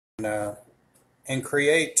and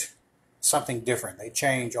create something different. They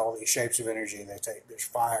change all these shapes of energy. There's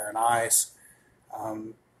fire and ice.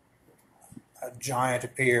 Um, a giant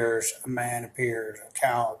appears, a man appears, a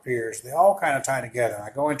cow appears. They all kind of tie together.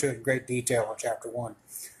 I go into it in great detail in chapter 1.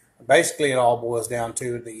 Basically, it all boils down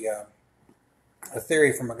to a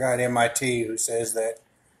theory from a guy at MIT who says that,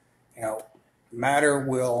 you know, matter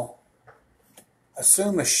will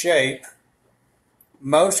assume a shape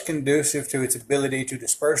most conducive to its ability to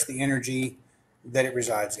disperse the energy that it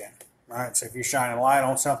resides in. Right? So if you're shining light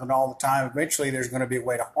on something all the time, eventually there's going to be a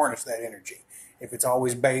way to harness that energy. If it's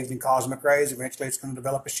always bathed in cosmic rays, eventually it's going to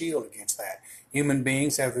develop a shield against that. Human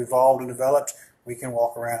beings have evolved and developed. We can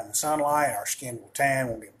walk around in the sunlight. Our skin will tan,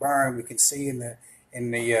 won't get burned. We can see in the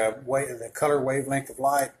color wavelength of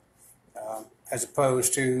light, as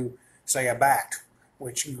opposed to, say, a bat,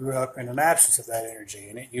 which grew up in an absence of that energy,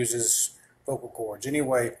 and it uses vocal cords.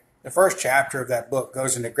 Anyway, the first chapter of that book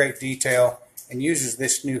goes into great detail and uses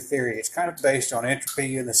this new theory. It's kind of based on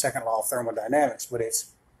entropy and the second law of thermodynamics, but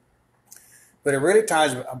it really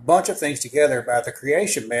ties a bunch of things together about the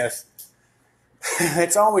creation myth.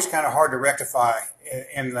 It's always kind of hard to rectify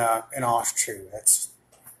in Austru.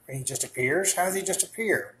 He just appears. How does he just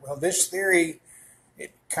appear? Well, this theory,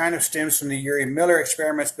 it kind of stems from the Urey Miller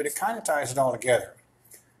experiments, but it kind of ties it all together.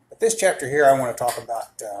 But this chapter here, I want to talk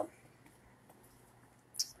about.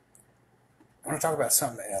 I want to talk about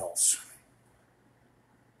something else.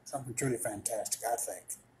 Something truly fantastic, I think.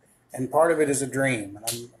 And part of it is a dream.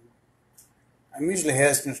 And I'm usually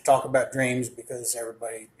hesitant to talk about dreams because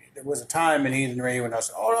there was a time in heathenry when I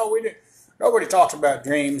said, oh no, we didn't. Nobody talks about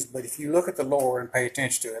dreams, but if you look at the lore and pay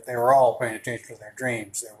attention to it, they were all paying attention to their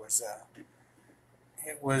dreams.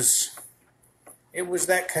 It was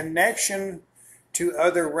that connection to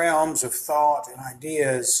other realms of thought and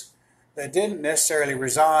ideas that didn't necessarily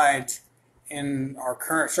reside in our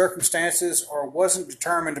current circumstances or wasn't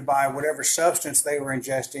determined by whatever substance they were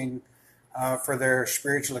ingesting for their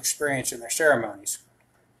spiritual experience in their ceremonies.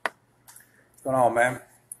 What's going on, man?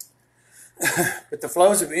 But the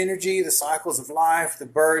flows of energy, the cycles of life, the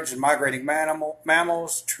birds and migrating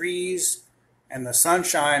mammals, trees, and the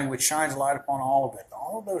sunshine which shines light upon all of it.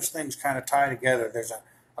 All of those things kind of tie together. There's a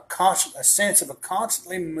sense of a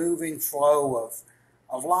constantly moving flow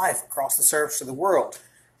of life across the surface of the world.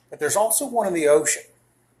 But there's also one in the ocean.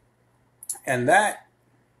 And that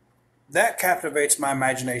captivates my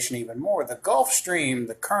imagination even more. The Gulf Stream,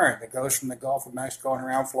 the current that goes from the Gulf of Mexico and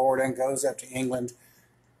around Florida and goes up to England,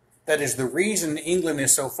 that is the reason England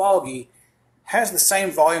is so foggy, has the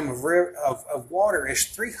same volume of water as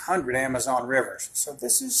 300 Amazon rivers. So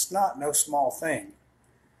this is no small thing.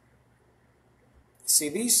 See,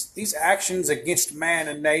 these actions against man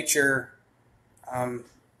and nature,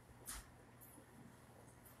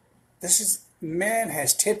 man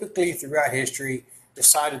has typically throughout history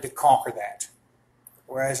decided to conquer that.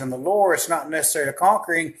 Whereas in the lore, it's not necessarily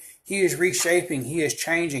conquering. He is reshaping, he is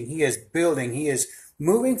changing, he is building, he is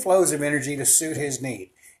moving flows of energy to suit his need.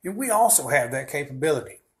 And we also have that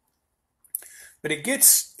capability. But it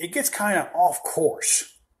gets kind of off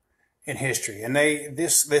course in history. And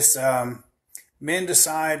men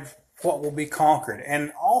decide what will be conquered.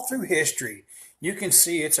 And all through history, you can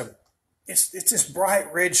see it's this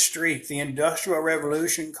bright red streak. The Industrial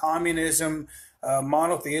Revolution, communism,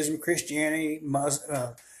 monotheism, Christianity,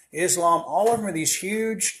 Islam, all of them are these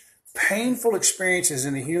huge, painful experiences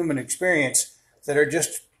in the human experience that are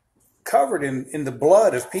just covered in the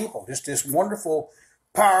blood of people. Just this wonderful,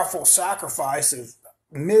 powerful sacrifice of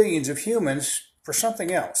millions of humans for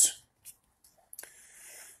something else.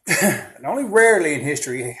 And only rarely in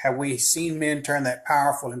history have we seen men turn that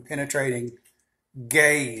powerful and penetrating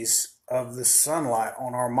gaze of the sunlight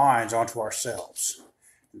on our minds onto ourselves.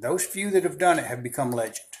 Those few that have done it have become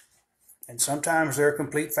legend. And sometimes they're a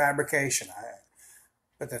complete fabrication.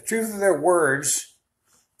 But the truth of their words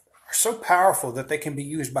are so powerful that they can be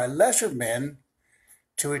used by lesser men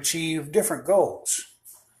to achieve different goals.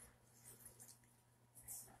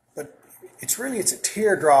 But it's a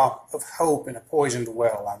teardrop of hope in a poisoned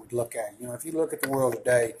well, I would look at. If you look at the world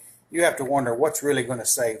today, you have to wonder what's really going to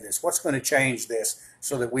save this, what's going to change this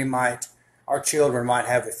so that our children might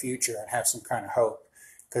have a future and have some kind of hope.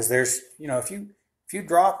 Because there's, if you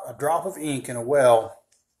drop a drop of ink in a well,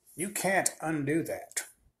 you can't undo that.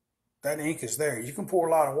 That ink is there. You can pour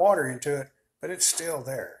a lot of water into it, but it's still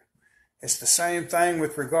there. It's the same thing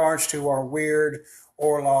with regards to our weird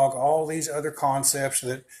orlog, all these other concepts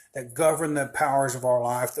that govern the powers of our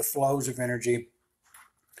life, the flows of energy.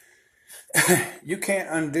 You can't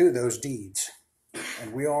undo those deeds,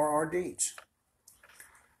 and we are our deeds.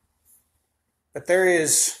 But there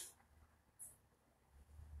is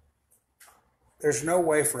there's no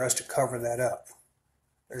way for us to cover that up.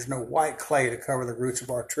 There's no white clay to cover the roots of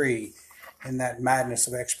our tree in that madness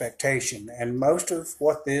of expectation. And most of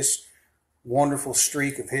what this wonderful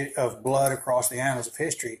streak of blood across the annals of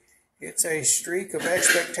history, it's a streak of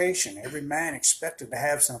expectation. Every man expected to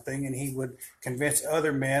have something, and he would convince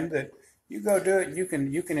other men that you go do it, you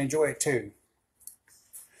can enjoy it too.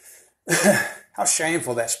 How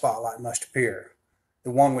shameful that spotlight must appear, the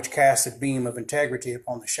one which casts a beam of integrity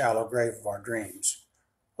upon the shallow grave of our dreams.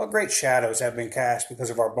 What great shadows have been cast because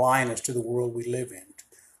of our blindness to the world we live in.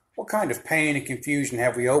 What kind of pain and confusion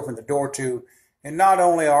have we opened the door to in not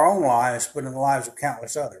only our own lives, but in the lives of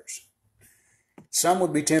countless others? Some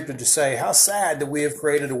would be tempted to say, how sad that we have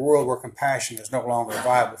created a world where compassion is no longer a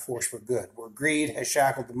viable force for good, where greed has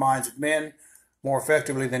shackled the minds of men more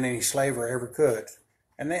effectively than any slaver ever could.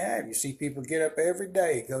 And they have. You see people get up every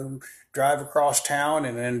day, go drive across town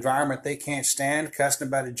in an environment they can't stand, cussing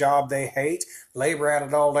about a job they hate, labor at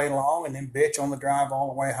it all day long, and then bitch on the drive all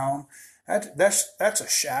the way home. That's a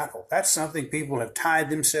shackle. That's something people have tied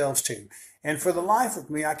themselves to. And for the life of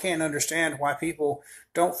me, I can't understand why people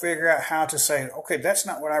don't figure out how to say, okay, that's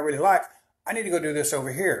not what I really like. I need to go do this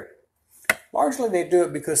over here. Largely they do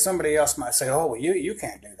it because somebody else might say, oh, well, you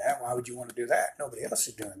can't do that. Why would you want to do that? Nobody else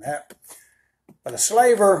is doing that. But a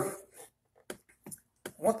slaver,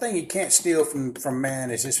 one thing he can't steal from man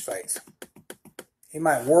is his faith. He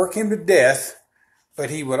might work him to death, but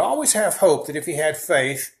he would always have hope that if he had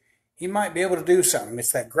faith, he might be able to do something.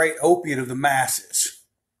 It's that great opiate of the masses.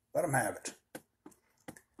 Let him have it.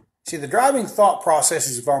 See, the driving thought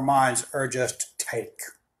processes of our minds are just take.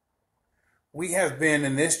 We have been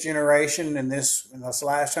in this generation, in this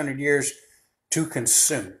last 100 years, to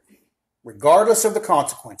consume, regardless of the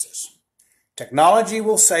consequences. Technology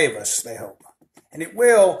will save us, they hope. And it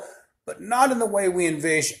will, but not in the way we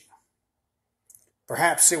envision.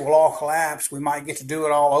 Perhaps it will all collapse. We might get to do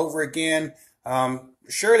it all over again.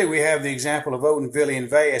 Surely we have the example of Odin, Vili, and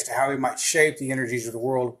Ve as to how we might shape the energies of the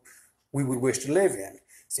world we would wish to live in.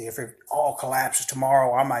 See, if it all collapses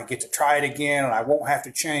tomorrow, I might get to try it again, and I won't have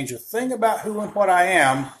to change a thing about who and what I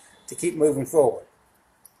am to keep moving forward.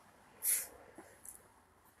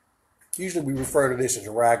 Usually we refer to this as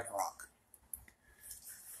a Ragnarok.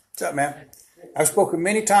 What's up, man? I've spoken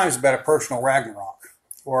many times about a personal Ragnarok,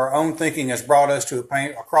 where our own thinking has brought us to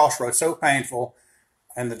a crossroad so painful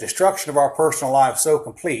and the destruction of our personal lives so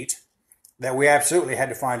complete that we absolutely had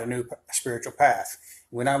to find a new spiritual path.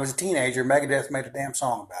 When I was a teenager, Megadeth made a damn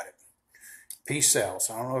song about it. Peace sells.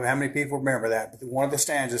 I don't know how many people remember that, but one of the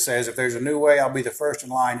stanzas says, if there's a new way, I'll be the first in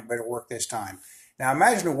line. It better work this time. Now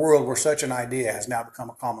imagine a world where such an idea has now become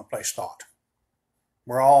a commonplace thought.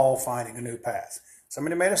 We're all finding a new path.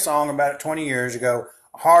 Somebody made a song about it 20 years ago,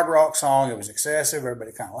 a hard rock song. It was excessive.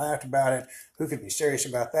 Everybody kind of laughed about it. Who could be serious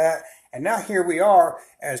about that? And now here we are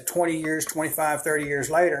as 20 years, 25, 30 years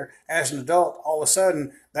later, as an adult, all of a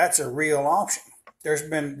sudden, that's a real option.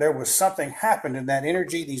 There was something happened in that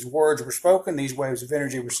energy. These words were spoken. These waves of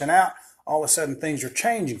energy were sent out. All of a sudden, things are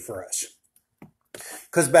changing for us.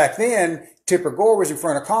 Because back then, Tipper Gore was in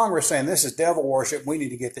front of Congress saying, this is devil worship. We need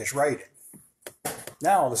to get this rated.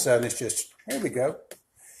 Now, all of a sudden, it's just, here we go.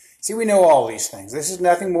 See, we know all these things. This is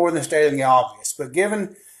nothing more than stating the obvious. But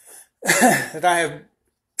given that I have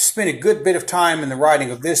spent a good bit of time in the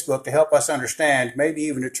writing of this book to help us understand, maybe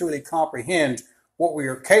even to truly comprehend what we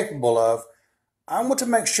are capable of, I want to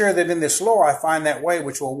make sure that in this lore I find that way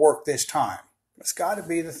which will work this time. It's got to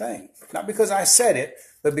be the thing. Not because I said it,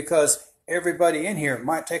 but because everybody in here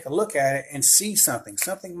might take a look at it and see something.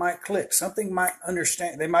 Something might click. Something might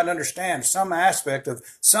understand. They might understand some aspect of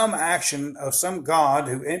some action of some God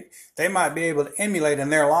who they might be able to emulate in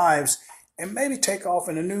their lives and maybe take off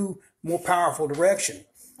in a new, more powerful direction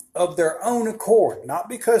of their own accord. Not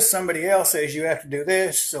because somebody else says you have to do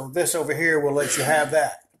this, so this over here will let you have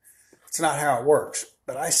that. It's not how it works.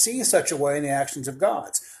 But I see such a way in the actions of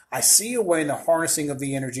gods. I see a way in the harnessing of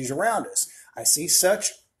the energies around us. I see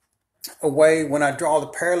such a way when I draw the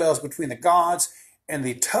parallels between the gods and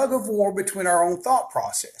the tug of war between our own thought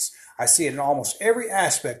process. I see it in almost every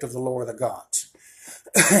aspect of the lore of the gods.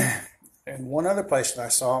 And one other place that I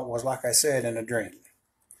saw it was, like I said, in a dream.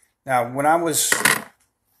 Now, when I was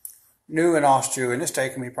new in Austria, and it's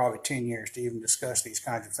taken me probably 10 years to even discuss these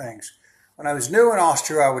kinds of things. When I was new in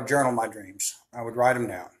Austria, I would journal my dreams. I would write them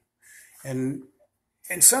down. And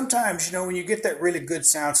sometimes, when you get that really good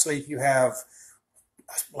sound sleep, you have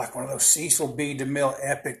like one of those Cecil B. DeMille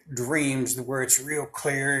epic dreams where it's real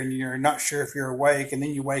clear and you're not sure if you're awake, and then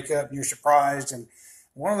you wake up and you're surprised. And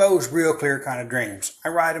one of those real clear kind of dreams. I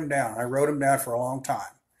write them down. I wrote them down for a long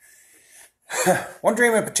time. One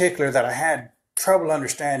dream in particular that I had trouble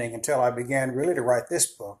understanding until I began really to write this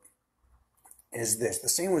book is this. The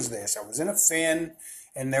scene was this. I was in a fen,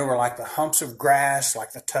 and there were like the humps of grass,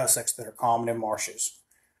 like the tussocks that are common in marshes.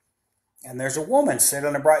 And there's a woman sitting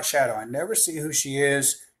in a bright shadow. I never see who she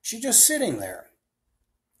is. She's just sitting there.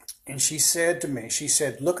 And she said to me, she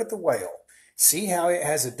said, look at the whale. See how it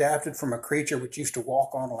has adapted from a creature which used to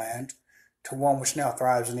walk on land to one which now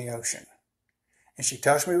thrives in the ocean. And she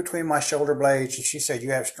touched me between my shoulder blades, and she said,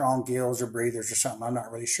 you have strong gills or breathers or something. I'm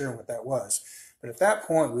not really sure what that was. But at that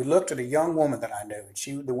point, we looked at a young woman that I knew.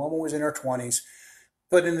 And the woman was in her 20s.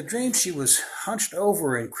 But in the dream, she was hunched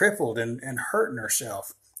over and crippled and hurting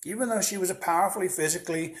herself. Even though she was a powerfully,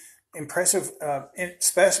 physically impressive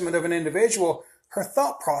specimen of an individual, her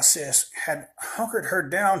thought process had hunkered her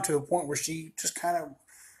down to a point where she just kind of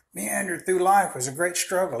meandered through life. It was a great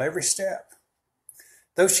struggle every step.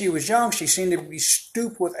 Though she was young, she seemed to be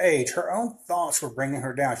stooped with age. Her own thoughts were bringing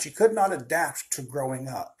her down. She could not adapt to growing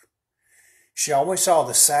up. She always saw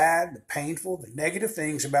the sad, the painful, the negative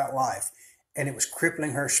things about life, and it was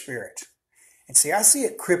crippling her spirit. And see, I see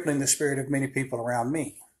it crippling the spirit of many people around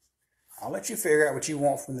me. I'll let you figure out what you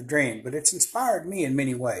want from the dream, but it's inspired me in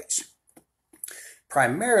many ways,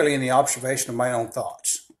 primarily in the observation of my own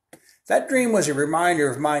thoughts. That dream was a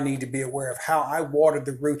reminder of my need to be aware of how I watered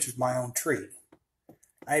the roots of my own tree.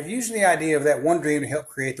 I have used the idea of that one dream to help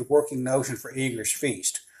create the working notion for Eagler's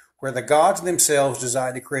Feast, where the gods themselves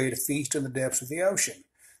decide to create a feast in the depths of the ocean.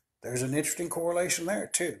 There's an interesting correlation there,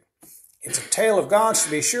 too. It's a tale of gods,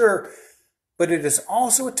 to be sure, but it is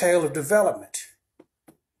also a tale of development,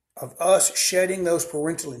 of us shedding those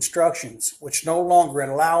parental instructions which no longer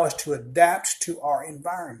allow us to adapt to our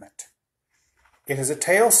environment. It is a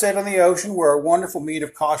tale set on the ocean where a wonderful meat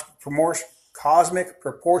of cosmic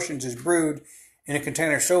proportions is brewed in a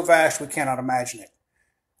container so vast we cannot imagine it,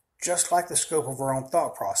 just like the scope of our own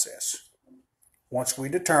thought process, once we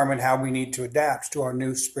determine how we need to adapt to our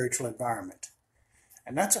new spiritual environment.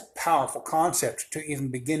 And that's a powerful concept to even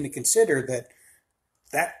begin to consider,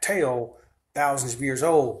 that tale, thousands of years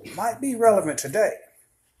old, might be relevant today.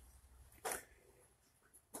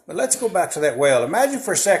 But let's go back to that whale. Imagine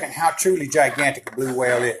for a second how truly gigantic a blue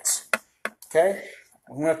whale is. Okay?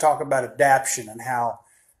 We're going to talk about adaptation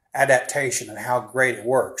and how great it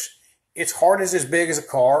works. Its heart is as big as a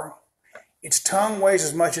car. Its tongue weighs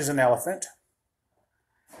as much as an elephant.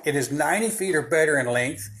 It is 90 feet or better in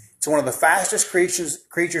length. It's one of the fastest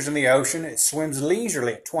creatures in the ocean. It swims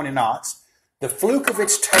leisurely at 20 knots. The fluke of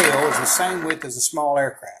its tail is the same width as a small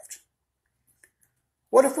aircraft.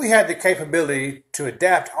 What if we had the capability to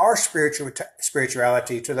adapt our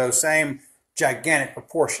spirituality to those same gigantic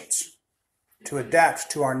proportions, to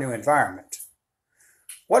adapt to our new environment?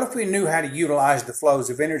 What if we knew how to utilize the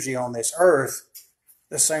flows of energy on this earth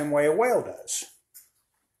the same way a whale does?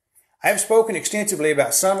 I have spoken extensively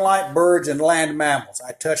about sunlight, birds, and land mammals.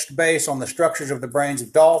 I touched base on the structures of the brains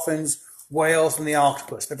of dolphins, whales, and the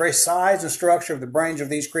octopus. The very size and structure of the brains of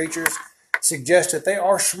these creatures suggests that they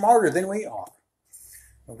are smarter than we are.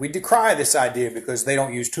 We decry this idea because they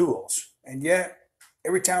don't use tools. And yet,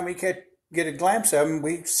 every time we get a glimpse of them,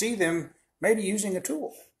 we see them maybe using a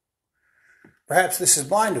tool. Perhaps this is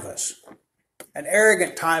blind of us. An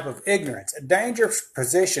arrogant type of ignorance, a dangerous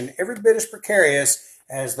position every bit as precarious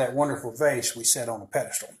as that wonderful vase we set on a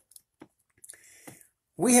pedestal.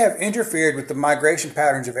 We have interfered with the migration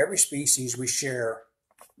patterns of every species we share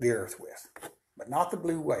the earth with, but not the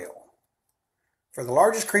blue whale. For the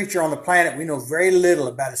largest creature on the planet, we know very little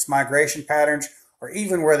about its migration patterns or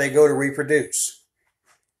even where they go to reproduce.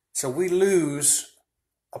 So we lose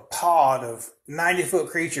a pod of 90-foot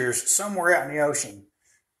creatures somewhere out in the ocean.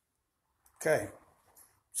 Okay.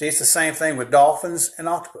 See, it's the same thing with dolphins and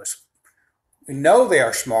octopus. We know they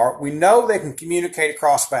are smart. We know they can communicate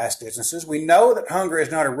across vast distances. We know that hunger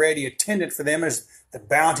is not a ready attendant for them as the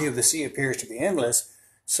bounty of the sea appears to be endless.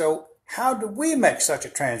 So how do we make such a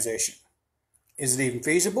transition? Is it even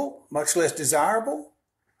feasible, much less desirable?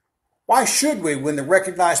 Why should we when the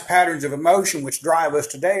recognized patterns of emotion which drive us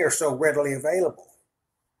today are so readily available?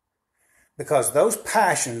 Because those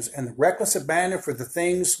passions and the reckless abandon for the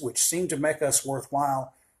things which seem to make us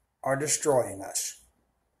worthwhile are destroying us.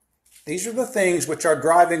 These are the things which are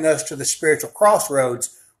driving us to the spiritual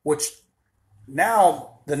crossroads, which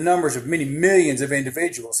now the numbers of many millions of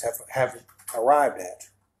individuals have arrived at.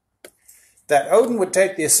 That Odin would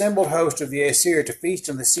take the assembled host of the Aesir to feast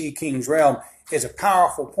in the Sea King's realm is a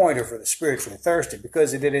powerful pointer for the spiritually thirsty,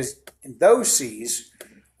 because it is in those seas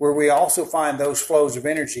where we also find those flows of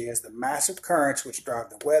energy as the massive currents which drive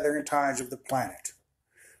the weather and tides of the planet,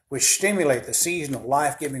 which stimulate the seasonal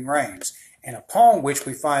life-giving rains, and upon which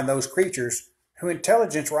we find those creatures whose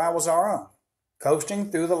intelligence rivals our own.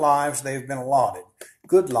 coasting through the lives they've been allotted.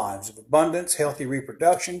 Good lives of abundance, healthy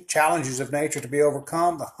reproduction, challenges of nature to be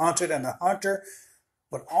overcome, the hunted and the hunter,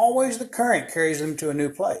 but always the current carries them to a new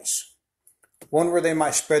place, one where they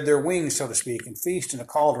might spread their wings, so to speak, and feast in a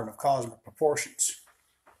cauldron of cosmic proportions.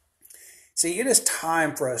 See, it is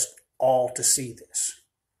time for us all to see this,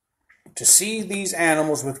 to see these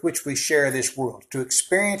animals with which we share this world, to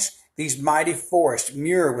experience these mighty forests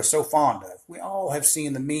Muir was so fond of. We all have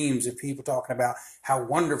seen the memes of people talking about how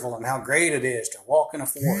wonderful and how great it is to walk in a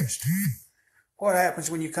forest. What happens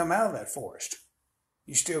when you come out of that forest?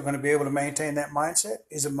 You still going to be able to maintain that mindset?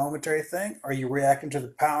 Is it a momentary thing? Are you reacting to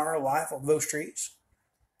the power of life of those trees?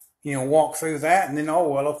 You know, walk through that and then, oh,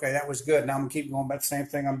 well, okay, that was good. Now I'm going to keep going about the same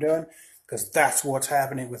thing I'm doing, because that's what's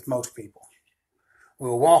happening with most people.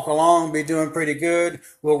 We'll walk along, be doing pretty good.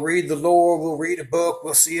 We'll read the lore. We'll read a book.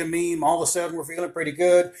 We'll see a meme. All of a sudden, we're feeling pretty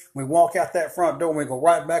good. We walk out that front door and we go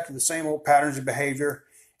right back to the same old patterns of behavior.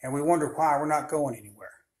 And we wonder why we're not going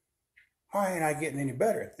anywhere. Why ain't I getting any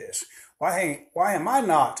better at this? Why am I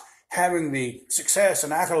not having the success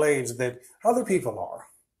and accolades that other people are?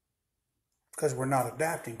 Because we're not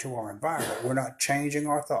adapting to our environment. We're not changing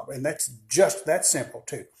our thought. And that's just that simple,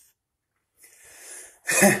 too.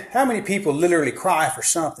 How many people literally cry for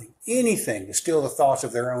something, anything, to steal the thoughts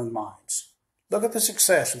of their own minds? Look at the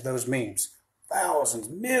success of those memes. Thousands,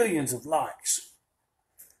 millions of likes.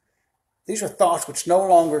 These are thoughts which no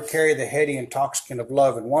longer carry the heady intoxicant of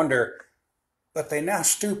love and wonder, but they now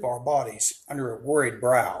stoop our bodies under a worried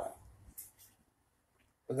brow.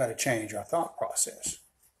 We've got to change our thought process.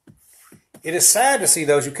 It is sad to see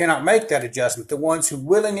those who cannot make that adjustment, the ones who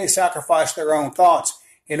willingly sacrifice their own thoughts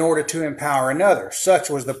in order to empower another. Such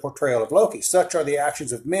was the portrayal of Loki. Such are the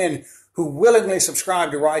actions of men who willingly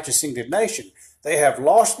subscribe to righteous indignation. They have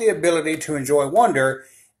lost the ability to enjoy wonder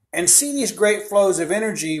and see these great flows of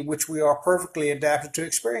energy which we are perfectly adapted to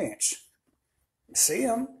experience. You see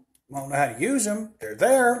them, don't know how to use them, they're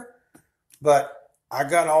there, but I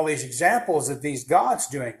got all these examples of these gods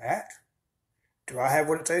doing that. Do I have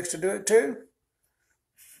what it takes to do it too?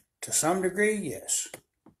 To some degree, yes.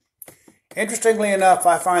 Interestingly enough,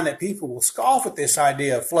 I find that people will scoff at this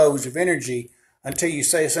idea of flows of energy until you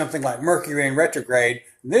say something like Mercury in retrograde,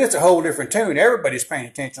 and then it's a whole different tune. Everybody's paying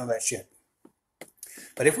attention to that shit.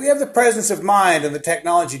 But if we have the presence of mind and the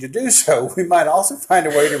technology to do so, we might also find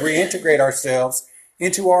a way to reintegrate ourselves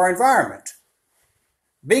into our environment.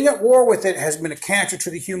 Being at war with it has been a cancer to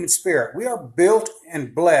the human spirit. We are built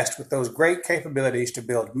and blessed with those great capabilities to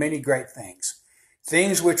build many great things.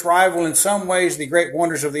 Things which rival in some ways the great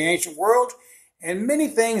wonders of the ancient world, and many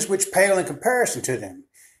things which pale in comparison to them.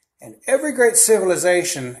 And every great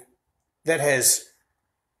civilization that has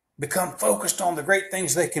become focused on the great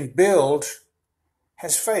things they can build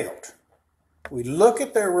has failed. We look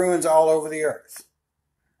at their ruins all over the earth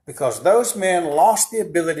because those men lost the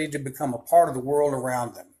ability to become a part of the world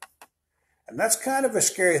around them. And that's kind of a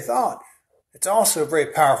scary thought. It's also a very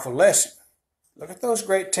powerful lesson. Look at those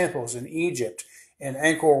great temples in Egypt. And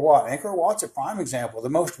Angkor Wat. Angkor Wat's a prime example, the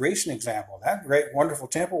most recent example. That great, wonderful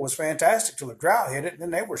temple was fantastic till the drought hit it, and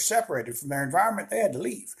then they were separated from their environment. They had to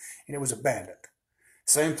leave, and it was abandoned.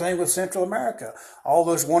 Same thing with Central America. All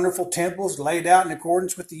those wonderful temples laid out in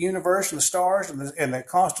accordance with the universe and the stars and the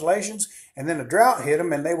constellations, and then a drought hit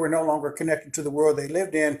them, and they were no longer connected to the world they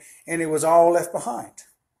lived in, and it was all left behind.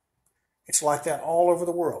 It's like that all over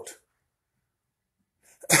the world.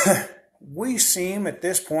 We seem at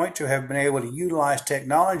this point to have been able to utilize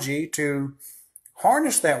technology to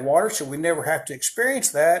harness that water so we never have to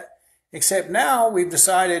experience that, except now we've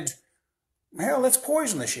decided, hell, let's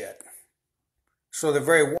poison the shit. So the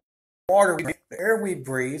very water, the air we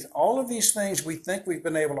breathe, all of these things we think we've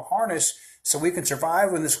been able to harness so we can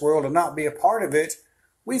survive in this world and not be a part of it,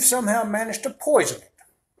 we've somehow managed to poison it.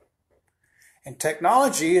 And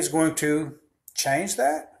technology is going to change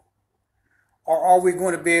that? Or are we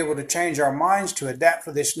going to be able to change our minds to adapt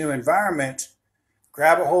for this new environment,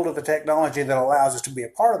 grab a hold of the technology that allows us to be a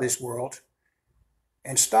part of this world,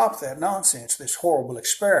 and stop that nonsense, this horrible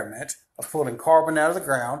experiment of pulling carbon out of the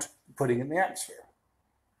ground and putting it in the atmosphere?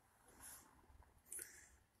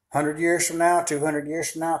 100 years from now, 200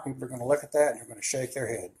 years from now, people are going to look at that and they're going to shake their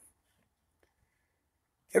head.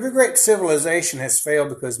 Every great civilization has failed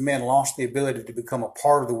because men lost the ability to become a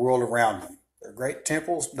part of the world around them. Their great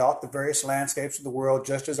temples dot the various landscapes of the world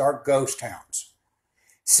just as our ghost towns.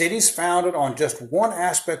 Cities founded on just one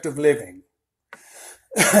aspect of living,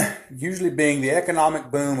 usually being the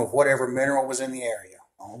economic boom of whatever mineral was in the area.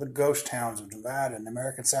 All the ghost towns of Nevada and the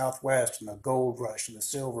American Southwest and the gold rush and the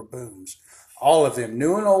silver booms, all of them,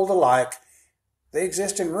 new and old alike, They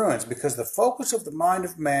exist in ruins because the focus of the mind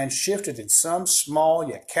of man shifted in some small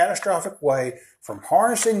yet catastrophic way from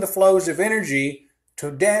harnessing the flows of energy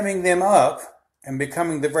to damming them up and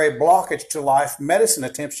becoming the very blockage to life medicine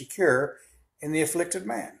attempts to cure in the afflicted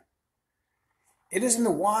man. It is in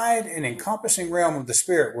the wide and encompassing realm of the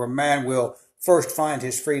spirit where man will first find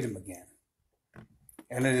his freedom again.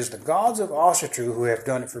 And it is the gods of Asatru who have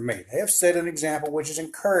done it for me. They have set an example which has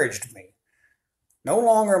encouraged me. No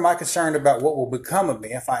longer am I concerned about what will become of me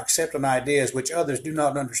if I accept on ideas which others do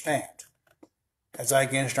not understand. As I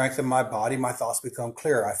again strengthen my body, my thoughts become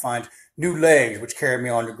clearer. I find new legs which carry me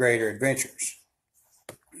on to greater adventures.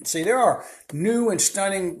 See, there are new and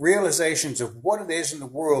stunning realizations of what it is in the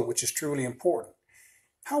world which is truly important.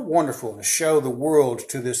 How wonderful to show the world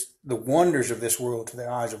to the wonders of this world to the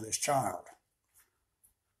eyes of this child.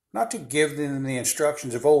 Not to give them the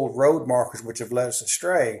instructions of old road markers which have led us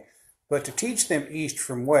astray, but to teach them east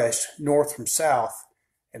from west, north from south,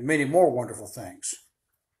 and many more wonderful things.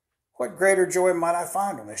 What greater joy might I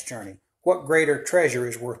find on this journey? What greater treasure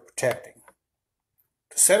is worth protecting?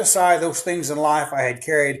 To set aside those things in life I had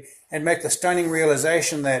carried and make the stunning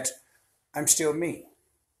realization that I'm still me.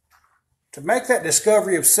 To make that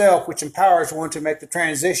discovery of self which empowers one to make the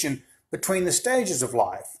transition between the stages of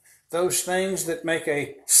life. Those things that make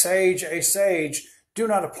a sage do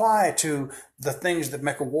not apply to the things that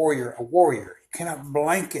make a warrior a warrior. You cannot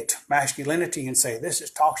blanket masculinity and say this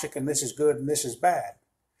is toxic and this is good and this is bad.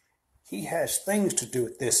 He has things to do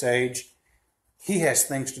at this age. He has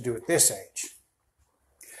things to do at this age.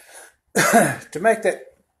 To make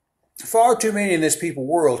that, far too many in this people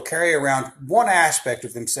world carry around one aspect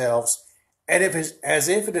of themselves as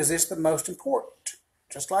if it is the most important.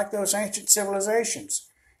 Just like those ancient civilizations.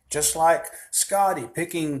 Just like Scotty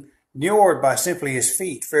picking Njord by simply his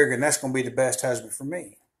feet, figuring that's going to be the best husband for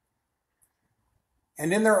me.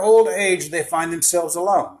 And in their old age, they find themselves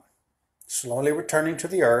alone, slowly returning to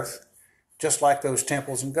the earth, just like those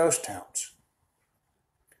temples and ghost towns.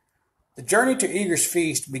 The journey to Eager's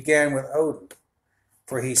feast began with Odin,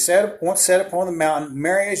 for he once set upon the mountain,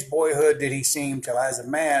 merry as boyhood did he seem, till as a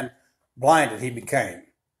man blinded he became.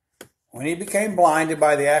 When he became blinded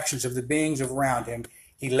by the actions of the beings around him,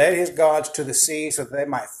 he led his gods to the sea so that they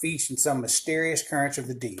might feast in some mysterious currents of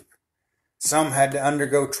the deep. Some had to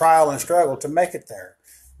undergo trial and struggle to make it there,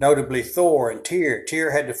 notably Thor and Tyr.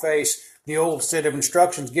 Tyr had to face the old set of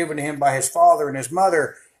instructions given to him by his father and his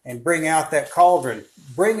mother and bring out that cauldron,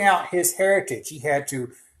 bring out his heritage. He had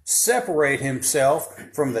to separate himself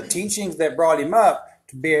from the teachings that brought him up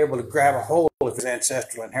to be able to grab a hold of his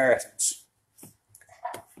ancestral inheritance.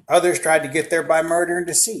 Others tried to get there by murder and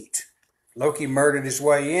deceit. Loki murdered his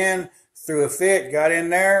way in, threw a fit, got in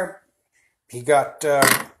there. He got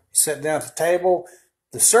sat down at the table.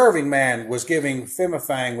 The serving man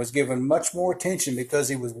Fimifang was given much more attention because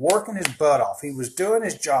he was working his butt off. He was doing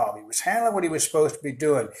his job. He was handling what he was supposed to be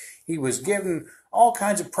doing. He was given all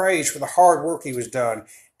kinds of praise for the hard work he was done.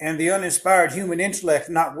 And the uninspired human intellect,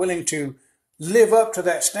 not willing to live up to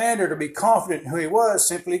that standard or be confident in who he was,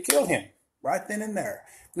 simply killed him right then and there.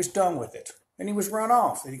 He was done with it. And he was run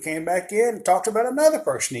off. Then he came back in and talked about another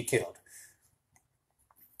person he killed.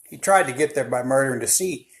 He tried to get there by murder and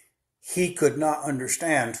deceit. He could not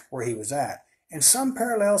understand where he was at. In some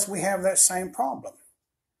parallels, we have that same problem.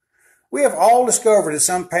 We have all discovered in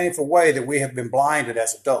some painful way that we have been blinded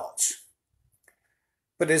as adults.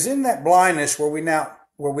 But it is in that blindness where we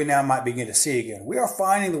now might begin to see again. We are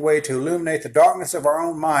finding the way to illuminate the darkness of our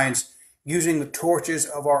own minds using the torches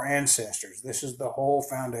of our ancestors. This is the whole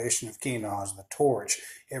foundation of Kenaz, the torch.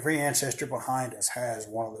 Every ancestor behind us has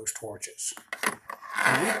one of those torches.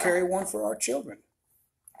 And we carry one for our children.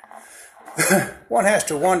 One has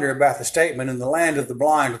to wonder about the statement, in the land of the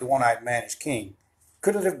blind, the one-eyed man is king.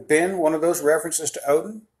 Could it have been one of those references to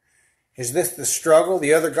Odin? Is this the struggle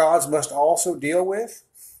the other gods must also deal with?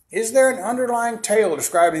 Is there an underlying tale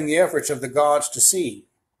describing the efforts of the gods to see?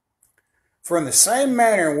 For in the same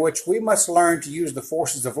manner in which we must learn to use the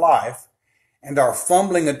forces of life, and our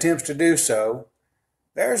fumbling attempts to do so,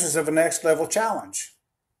 theirs is of a next level challenge.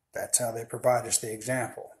 That's how they provide us the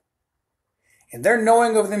example. In their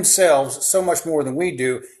knowing of themselves so much more than we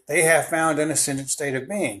do, they have found an ascendant state of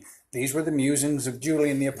being. These were the musings of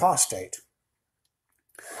Julian the Apostate.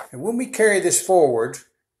 And when we carry this forward,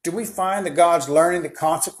 do we find the gods learning the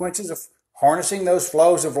consequences of harnessing those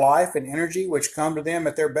flows of life and energy which come to them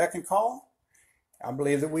at their beck and call? I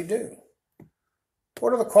believe that we do.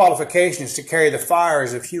 What are the qualifications to carry the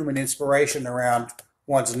fires of human inspiration around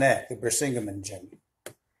one's neck, the Brisingamen?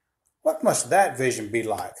 What must that vision be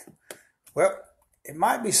like? Well, it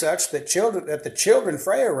might be such that the children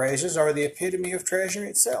Freya raises are the epitome of treasure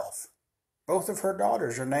itself. Both of her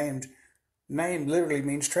daughters are named. Name literally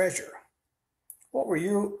means treasure. What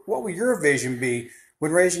will your vision be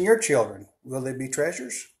when raising your children? Will they be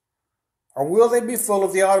treasures? Or will they be full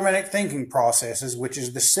of the automatic thinking processes, which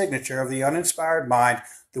is the signature of the uninspired mind,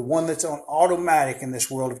 the one that's on automatic in this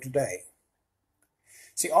world of today?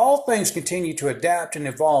 See, all things continue to adapt and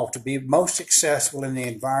evolve to be most successful in the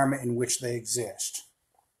environment in which they exist.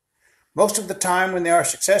 Most of the time, when they are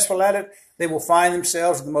successful at it, they will find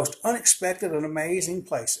themselves in the most unexpected and amazing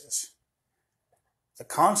places. The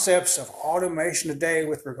concepts of automation today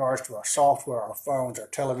with regards to our software, our phones, our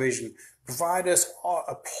television, provide us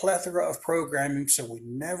a plethora of programming so we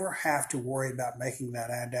never have to worry about making that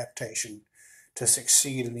adaptation to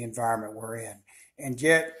succeed in the environment we're in. And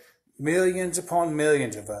yet, millions upon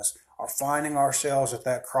millions of us are finding ourselves at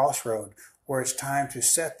that crossroad where it's time to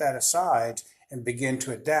set that aside and begin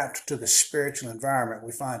to adapt to the spiritual environment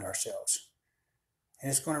we find ourselves. And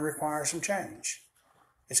it's going to require some change.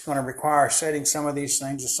 It's going to require setting some of these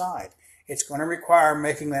things aside. It's going to require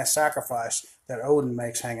making that sacrifice that Odin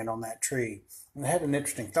makes hanging on that tree. And I had an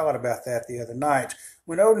interesting thought about that the other night.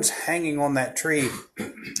 When Odin's hanging on that tree,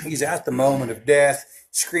 he's at the moment of death,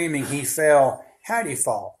 screaming he fell. How did he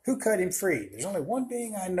fall? Who cut him free? There's only one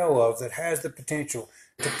being I know of that has the potential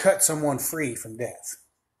to cut someone free from death.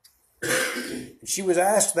 And she was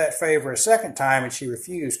asked that favor a second time, and she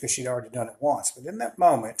refused because she'd already done it once. But in that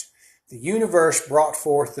moment, the universe brought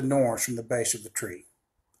forth the norns from the base of the tree.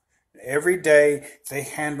 Every day they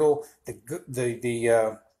handle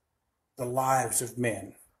the lives of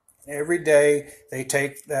men. Every day they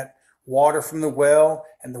take that water from the well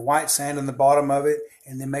and the white sand on the bottom of it,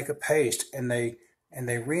 and they make a paste, and they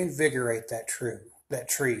reinvigorate that tree,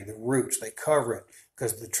 the roots. They cover it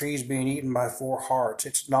because the tree's being eaten by four hearts.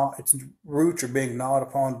 Its roots are being gnawed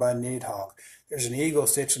upon by an Nidhogg. There's an eagle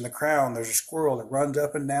sits in the crown. There's a squirrel that runs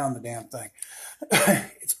up and down the damn thing.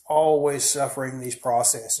 It's always suffering these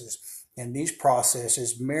processes. And these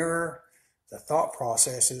processes mirror the thought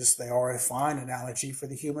processes. They are a fine analogy for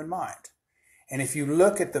the human mind. And if you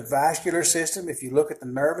look at the vascular system, if you look at the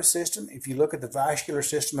nervous system, if you look at the vascular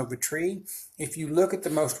system of a tree, if you look at the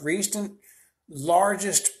most recent,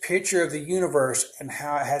 largest picture of the universe and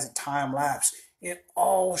how it has a time lapse, it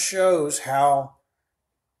all shows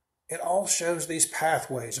these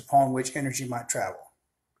pathways upon which energy might travel.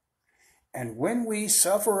 And when we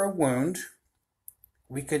suffer a wound,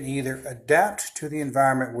 we can either adapt to the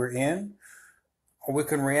environment we're in, or we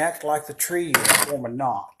can react like the tree and form a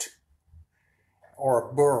knot, or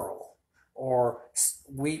a burl, or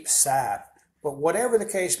weep sap. But whatever the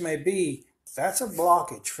case may be, that's a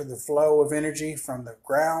blockage for the flow of energy from the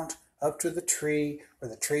ground up to the tree, where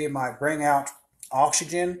the tree might bring out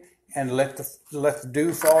oxygen and let the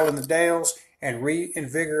dew fall in the dales and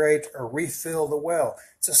reinvigorate or refill the well.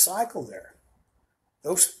 It's a cycle there.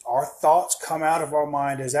 Our thoughts come out of our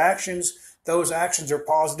mind as actions. Those actions are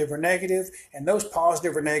positive or negative, and those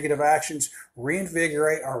positive or negative actions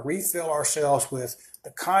reinvigorate or refill ourselves with the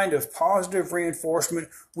kind of positive reinforcement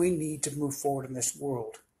we need to move forward in this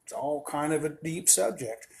world. It's all kind of a deep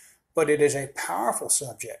subject, but it is a powerful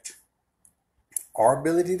subject. Our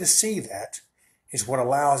ability to see that is what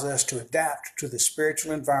allows us to adapt to the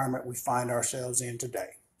spiritual environment we find ourselves in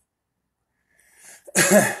today.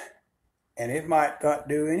 And it might not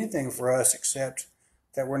do anything for us except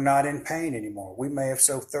that we're not in pain anymore. We may have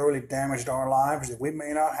so thoroughly damaged our lives that we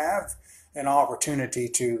may not have an opportunity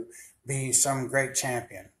to be some great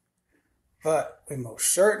champion. But we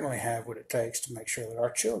most certainly have what it takes to make sure that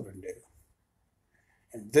our children do.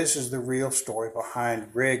 And this is the real story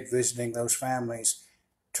behind Rig visiting those families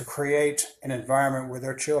to create an environment where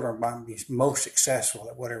their children might be most successful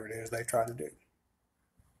at whatever it is they try to do.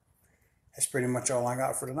 That's pretty much all I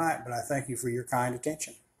got for tonight, but I thank you for your kind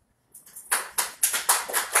attention.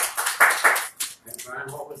 And Bryan,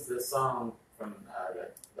 what was the song from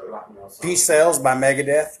the rock and roll song? Peace Sells by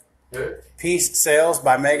Megadeth. Who? Peace Sells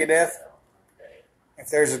by Megadeth. Okay. If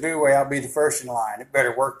there's a do-way, I'll be the first in line. It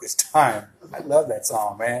better work this time. I love that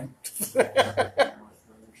song, man.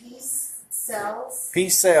 Peace sells.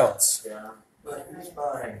 Peace Sells. Yeah. But who's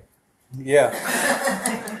buying? Yeah.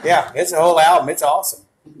 Yeah, it's a whole album. It's awesome.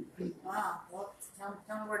 Wow. Well, tell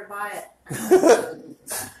me where to buy it.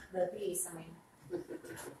 The piece, I mean.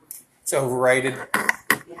 It's overrated.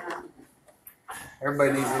 Yeah.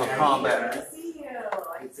 Everybody needs a little combat. Good to see you.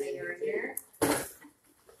 I didn't say you were here.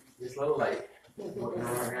 Just a little late. Working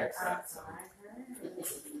on our next That's what I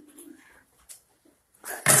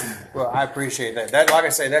heard. Well, I appreciate that. That, like I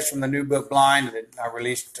say, that's from the new book Blind that I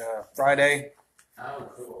released Friday. Oh,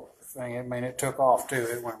 cool. Thing, I mean, it took off too.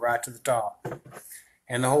 It went right to the top.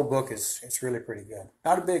 And the whole book it's really pretty good.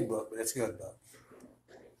 Not a big book, but it's a good book.